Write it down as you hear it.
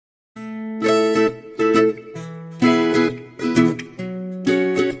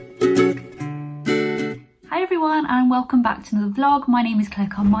welcome back to another vlog. My name is Claire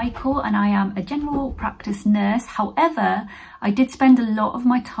Carmichael and I am a general practice nurse. However, I did spend a lot of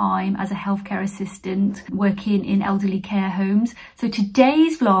my time as a healthcare assistant working in elderly care homes. So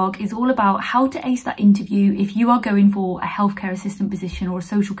today's vlog is all about how to ace that interview if you are going for a healthcare assistant position or a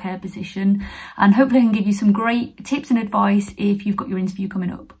social care position, and hopefully I can give you some great tips and advice if you've got your interview coming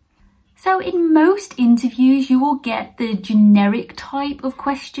up. So in most interviews, you will get the generic type of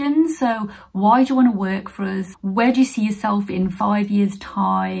questions. So why do you want to work for us? Where do you see yourself in 5 years'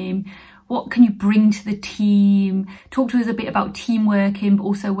 time? What can you bring to the team? Talk to us a bit about team working, but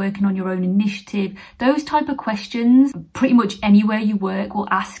also working on your own initiative. Those type of questions, pretty much anywhere you work will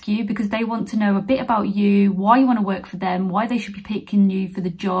ask you, because they want to know a bit about you, why you want to work for them, why they should be picking you for the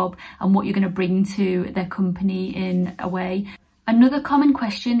job, and what you're going to bring to their company in a way. Another common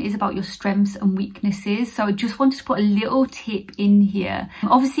question is about your strengths and weaknesses. So I just wanted to put a little tip in here.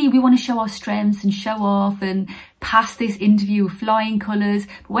 Obviously, we want to show our strengths and show off and pass this interview with flying colours.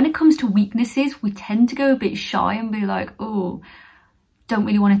 But when it comes to weaknesses, we tend to go a bit shy and be like, oh, don't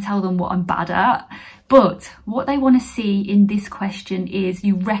really want to tell them what I'm bad at. But what they want to see in this question is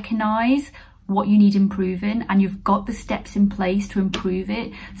you recognise what you need improving and you've got the steps in place to improve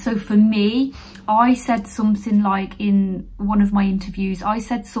it. So for me, I said something like in one of my interviews, I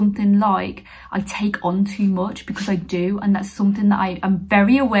said something like, I take on too much, because I do, and that's something that I am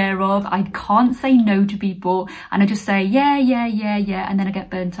very aware of. I can't say no to people and I just say yeah, and then I get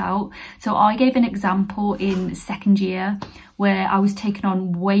burnt out. So I gave an example in second year where I was taking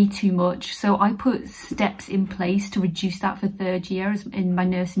on way too much. So I put steps in place to reduce that for third year in my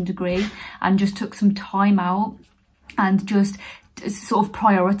nursing degree, and just took some time out and just sort of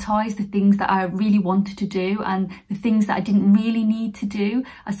prioritise the things that I really wanted to do, and the things that I didn't really need to do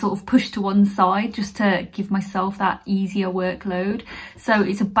I sort of pushed to one side just to give myself that easier workload. So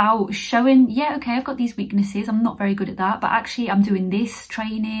it's about showing, yeah, okay, I've got these weaknesses, I'm not very good at that, but actually I'm doing this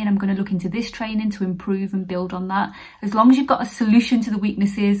training, I'm going to look into this training to improve and build on that. As long as you've got a solution to the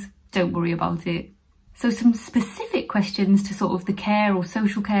weaknesses, don't worry about it. So some specific questions to sort of the care or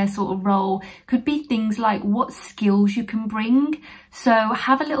social care sort of role could be things like what skills you can bring. So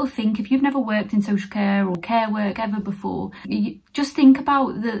have a little think, if you've never worked in social care or care work ever before, just think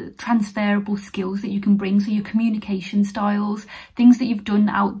about the transferable skills that you can bring. So your communication styles, things that you've done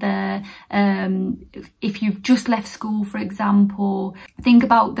out there. If you've just left school, for example, think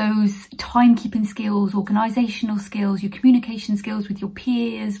about those timekeeping skills, organisational skills, your communication skills with your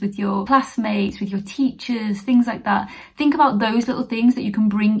peers, with your classmates, with your teachers, things like that. Think about those little things that you can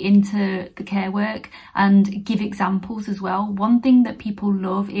bring into the care work and give examples as well. One thing that people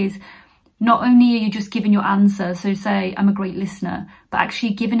love is not only are you just giving your answer, so say I'm a great listener, but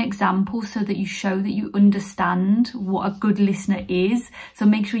actually give an example so that you show that you understand what a good listener is. So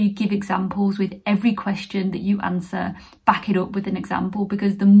make sure you give examples with every question that you answer, back it up with an example,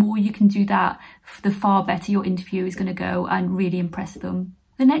 because the more you can do that, the far better your interview is going to go and really impress them.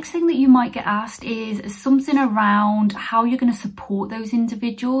 The next thing that you might get asked is something around how you're going to support those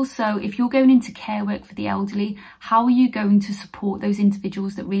individuals. So if you're going into care work for the elderly, how are you going to support those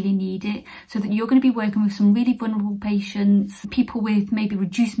individuals that really need it? So that you're going to be working with some really vulnerable patients, people with maybe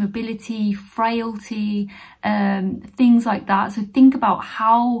reduced mobility, frailty, things like that. So think about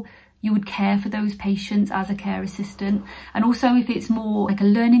how you would care for those patients as a care assistant. And also if it's more like a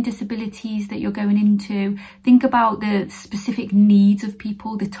learning disabilities that you're going into, think about the specific needs of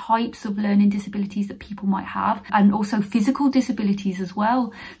people, the types of learning disabilities that people might have, and also physical disabilities as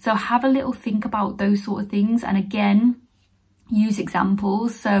well. So have a little think about those sort of things, and again, use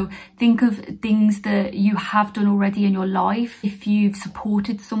examples. So think of things that you have done already in your life. If you've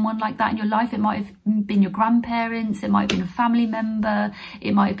supported someone like that in your life, it might have been your grandparents, it might have been a family member,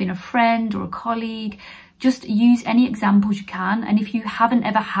 it might have been a friend or a colleague. Just use any examples you can. And if you haven't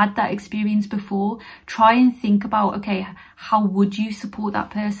ever had that experience before, try and think about, okay, how would you support that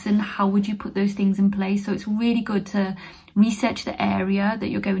person? How would you put those things in place? So it's really good to research the area that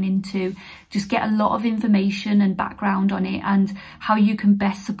you're going into, just get a lot of information and background on it and how you can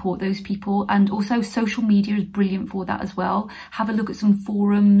best support those people. And also social media is brilliant for that as well. Have a look at some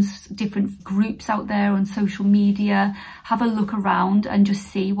forums, different groups out there on social media. Have a look around and just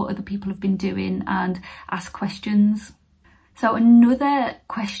see what other people have been doing and ask questions. So another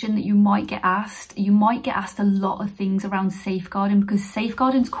question that you might get asked a lot of things around safeguarding, because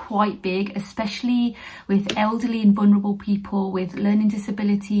safeguarding is quite big, especially with elderly and vulnerable people with learning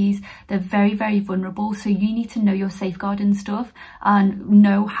disabilities. They're very, very vulnerable. So you need to know your safeguarding stuff and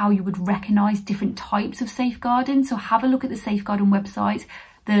know how you would recognise different types of safeguarding. So have a look at the safeguarding website.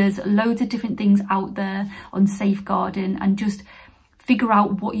 There's loads of different things out there on safeguarding, and just figure out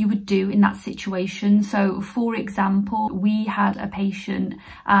what you would do in that situation. So for example, we had a patient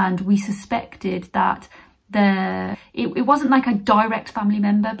and we suspected that it wasn't like a direct family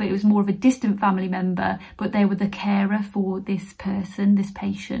member, but it was more of a distant family member, but they were the carer for this person, this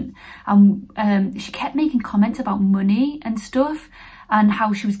patient. And she kept making comments about money and stuff, and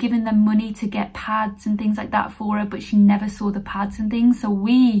how she was giving them money to get pads and things like that for her, but she never saw the pads and things. So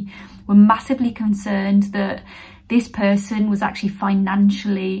we were massively concerned that this person was actually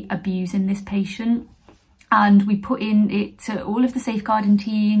financially abusing this patient. And we put in it to all of the safeguarding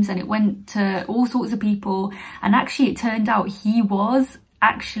teams, and it went to all sorts of people. And actually it turned out he was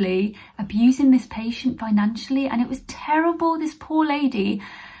actually abusing this patient financially, and it was terrible. This poor lady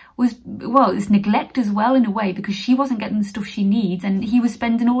was, well, it's neglect as well in a way, because she wasn't getting the stuff she needs and he was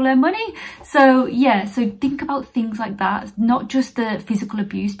spending all her money. So yeah, so think about things like that, not just the physical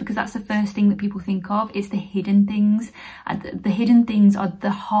abuse, because that's the first thing that people think of. It's the hidden things, and the hidden things are the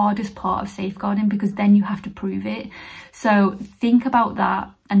hardest part of safeguarding, because then you have to prove it. So think about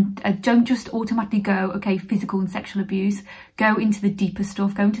that, and don't just automatically go, okay, physical and sexual abuse. Go into the deeper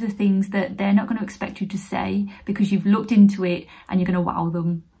stuff, go into the things that they're not going to expect you to say, because you've looked into it and you're going to wow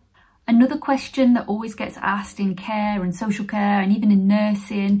them. Another question that always gets asked in care and social care and even in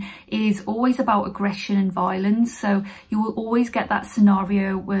nursing is always about aggression and violence. So you will always get that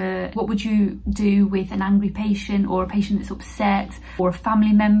scenario where, what would you do with an angry patient, or a patient that's upset, or a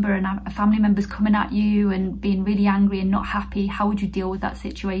family member, and a family member's coming at you and being really angry and not happy? How would you deal with that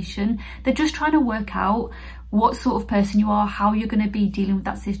situation? They're just trying to work out what sort of person you are, how you're going to be dealing with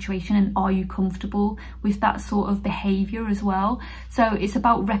that situation, and are you comfortable with that sort of behaviour as well. So it's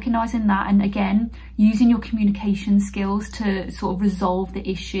about recognising that, and again, using your communication skills to sort of resolve the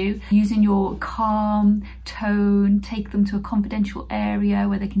issue, using your calm tone, take them to a confidential area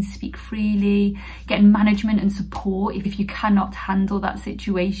where they can speak freely, getting management and support if you cannot handle that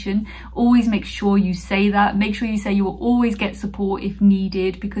situation. Always make sure you say that. Make sure you say you will always get support if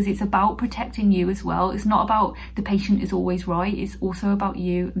needed, because it's about protecting you as well. It's not about the patient is always right, it's also about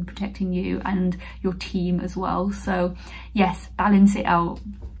you and protecting you and your team as well. So yes, balance it out.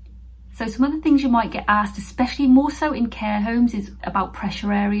 So some of the things you might get asked, especially more so in care homes, is about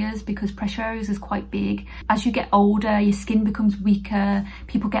pressure areas, because pressure areas is quite big. As you get older, your skin becomes weaker,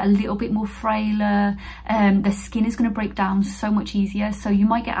 people get a little bit more frailer, their skin is going to break down so much easier. So you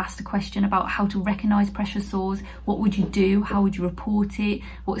might get asked a question about how to recognise pressure sores. What would you do? How would you report it?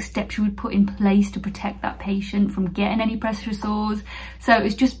 What steps you would put in place to protect that patient from getting any pressure sores? So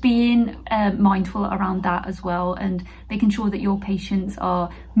it's just being mindful around that as well, and making sure that your patients are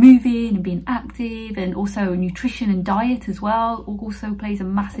moving and being active, and also nutrition and diet as well also plays a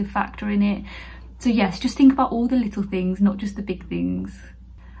massive factor in it. So yes, just think about all the little things, not just the big things.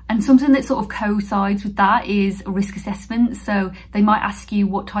 And something that sort of coincides with that is risk assessments. So they might ask you,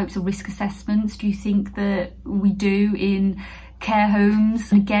 what types of risk assessments do you think that we do in care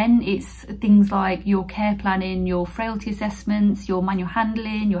homes? And again, it's things like your care planning, your frailty assessments, your manual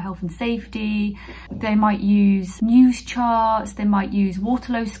handling, your health and safety. They might use news charts, they might use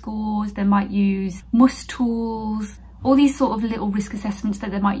Waterloo scores, they might use MUST tools, all these sort of little risk assessments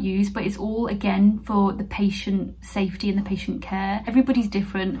that they might use, but it's all again for the patient safety and the patient care. Everybody's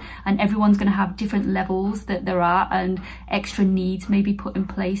different, and everyone's going to have different levels that they're at, and extra needs may be put in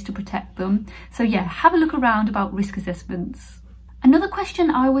place to protect them. So yeah, have a look around about risk assessments. Another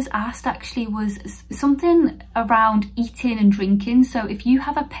question I was asked actually was something around eating and drinking. So if you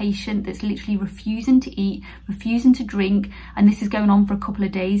have a patient that's literally refusing to eat, refusing to drink, and this is going on for a couple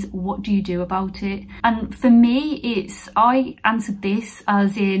of days, what do you do about it? And for me, I answered this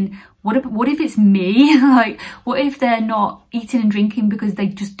as in, what if it's me? Like, what if they're not eating and drinking because they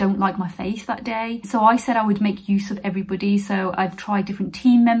just don't like my face that day? So I said I would make use of everybody. So I've tried different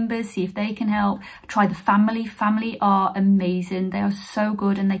team members, see if they can help. Try the family. Family are amazing. They are so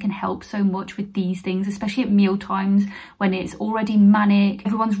good, and they can help so much with these things, especially at meal times when it's already manic,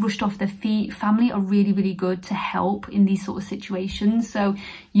 everyone's rushed off their feet. Family are really, really good to help in these sort of situations. So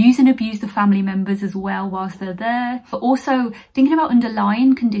use and abuse the family members as well whilst they're there. But also thinking about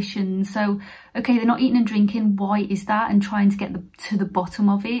underlying conditions. So okay, they're not eating and drinking, why is that? And trying to get to the bottom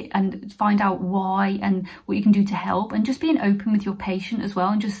of it and find out why and what you can do to help, and just being open with your patient as well,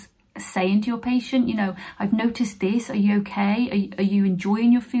 and just saying to your patient, you know, I've noticed this, are you okay? Are you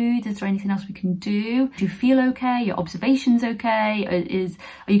enjoying your food? Is there anything else we can do? Do you feel okay? Your observations okay?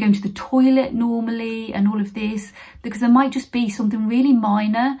 Are you going to the toilet normally? And all of this, because there might just be something really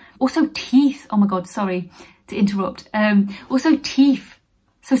minor. Also teeth, oh my god, sorry to interrupt. Also teeth.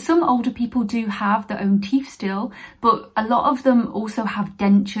 So some older people do have their own teeth still, but a lot of them also have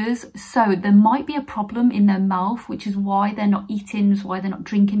dentures. So there might be a problem in their mouth, which is why they're not eating, is why they're not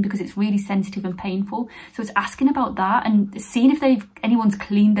drinking, because it's really sensitive and painful. So it's asking about that and seeing if anyone's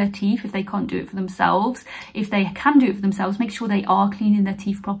cleaned their teeth, if they can't do it for themselves. If they can do it for themselves, make sure they are cleaning their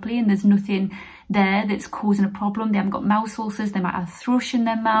teeth properly and there's nothing there that's causing a problem. They haven't got mouth ulcers, they might have thrush in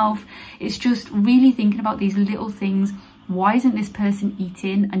their mouth. It's just really thinking about these little things. Why isn't this person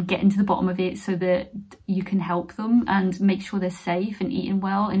eating, and getting to the bottom of it so that you can help them and make sure they're safe and eating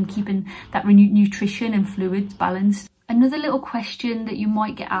well and keeping that nutrition and fluids balanced. Another little question that you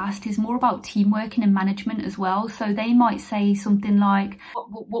might get asked is more about teamworking and management as well. So they might say something like,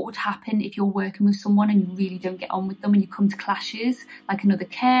 what would happen if you're working with someone and you really don't get on with them and you come to clashes, like another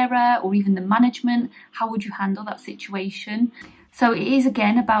carer or even the management? How would you handle that situation? So it is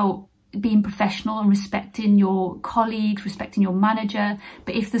again about being professional and respecting your colleagues, respecting your manager.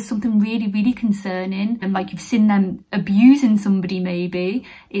 But if there's something really, really concerning, and like you've seen them abusing somebody maybe,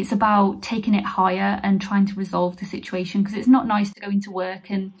 it's about taking it higher and trying to resolve the situation, because it's not nice to go into work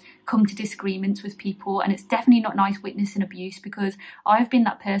and come to disagreements with people, and it's definitely not nice witnessing abuse, because I've been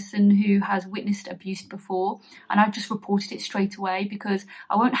that person who has witnessed abuse before and I've just reported it straight away, because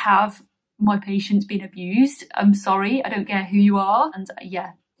I won't have my patients being abused. I'm sorry, I don't care who you are, and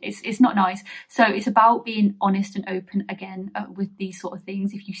yeah, it's not nice. So it's about being honest and open again with these sort of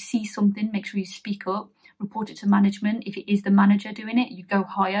things. If you see something, make sure you speak up, report it to management. If it is the manager doing it, you go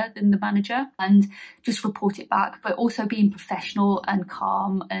higher than the manager and just report it back. But also being professional and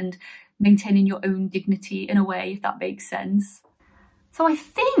calm and maintaining your own dignity in a way, if that makes sense. So I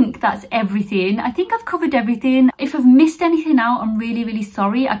think that's everything. I think I've covered everything. If I've missed anything out, I'm really, really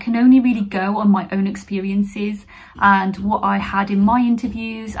sorry. I can only really go on my own experiences and what I had in my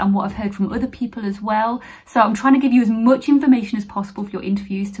interviews and what I've heard from other people as well. So I'm trying to give you as much information as possible for your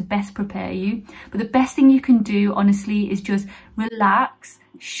interviews to best prepare you. But the best thing you can do, honestly, is just relax,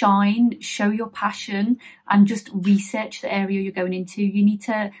 shine, show your passion, and just research the area you're going into. You need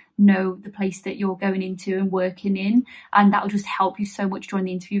to know the place that you're going into and working in, and that will just help you so much during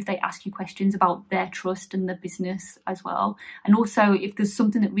the interview if they ask you questions about their trust and their business as well. And also, if there's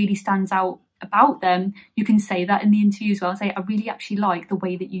something that really stands out about them, you can say that in the interview as well. Say, I really actually like the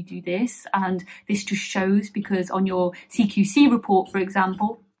way that you do this, and this just shows, because on your CQC report, for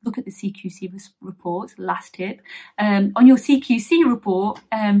example, look at the CQC report, last tip. On your CQC report,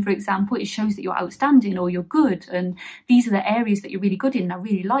 for example, it shows that you're outstanding or you're good, and these are the areas that you're really good in, and I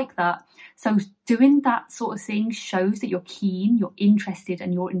really like that. So doing that sort of thing shows that you're keen, you're interested,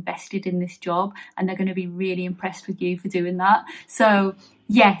 and you're invested in this job, and they're going to be really impressed with you for doing that. So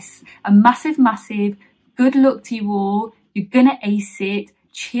yes, a massive, massive good luck to you all. You're gonna ace it.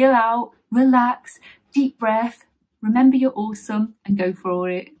 Chill out, relax, deep breath. Remember you're awesome and go for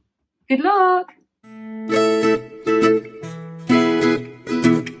it. Good luck!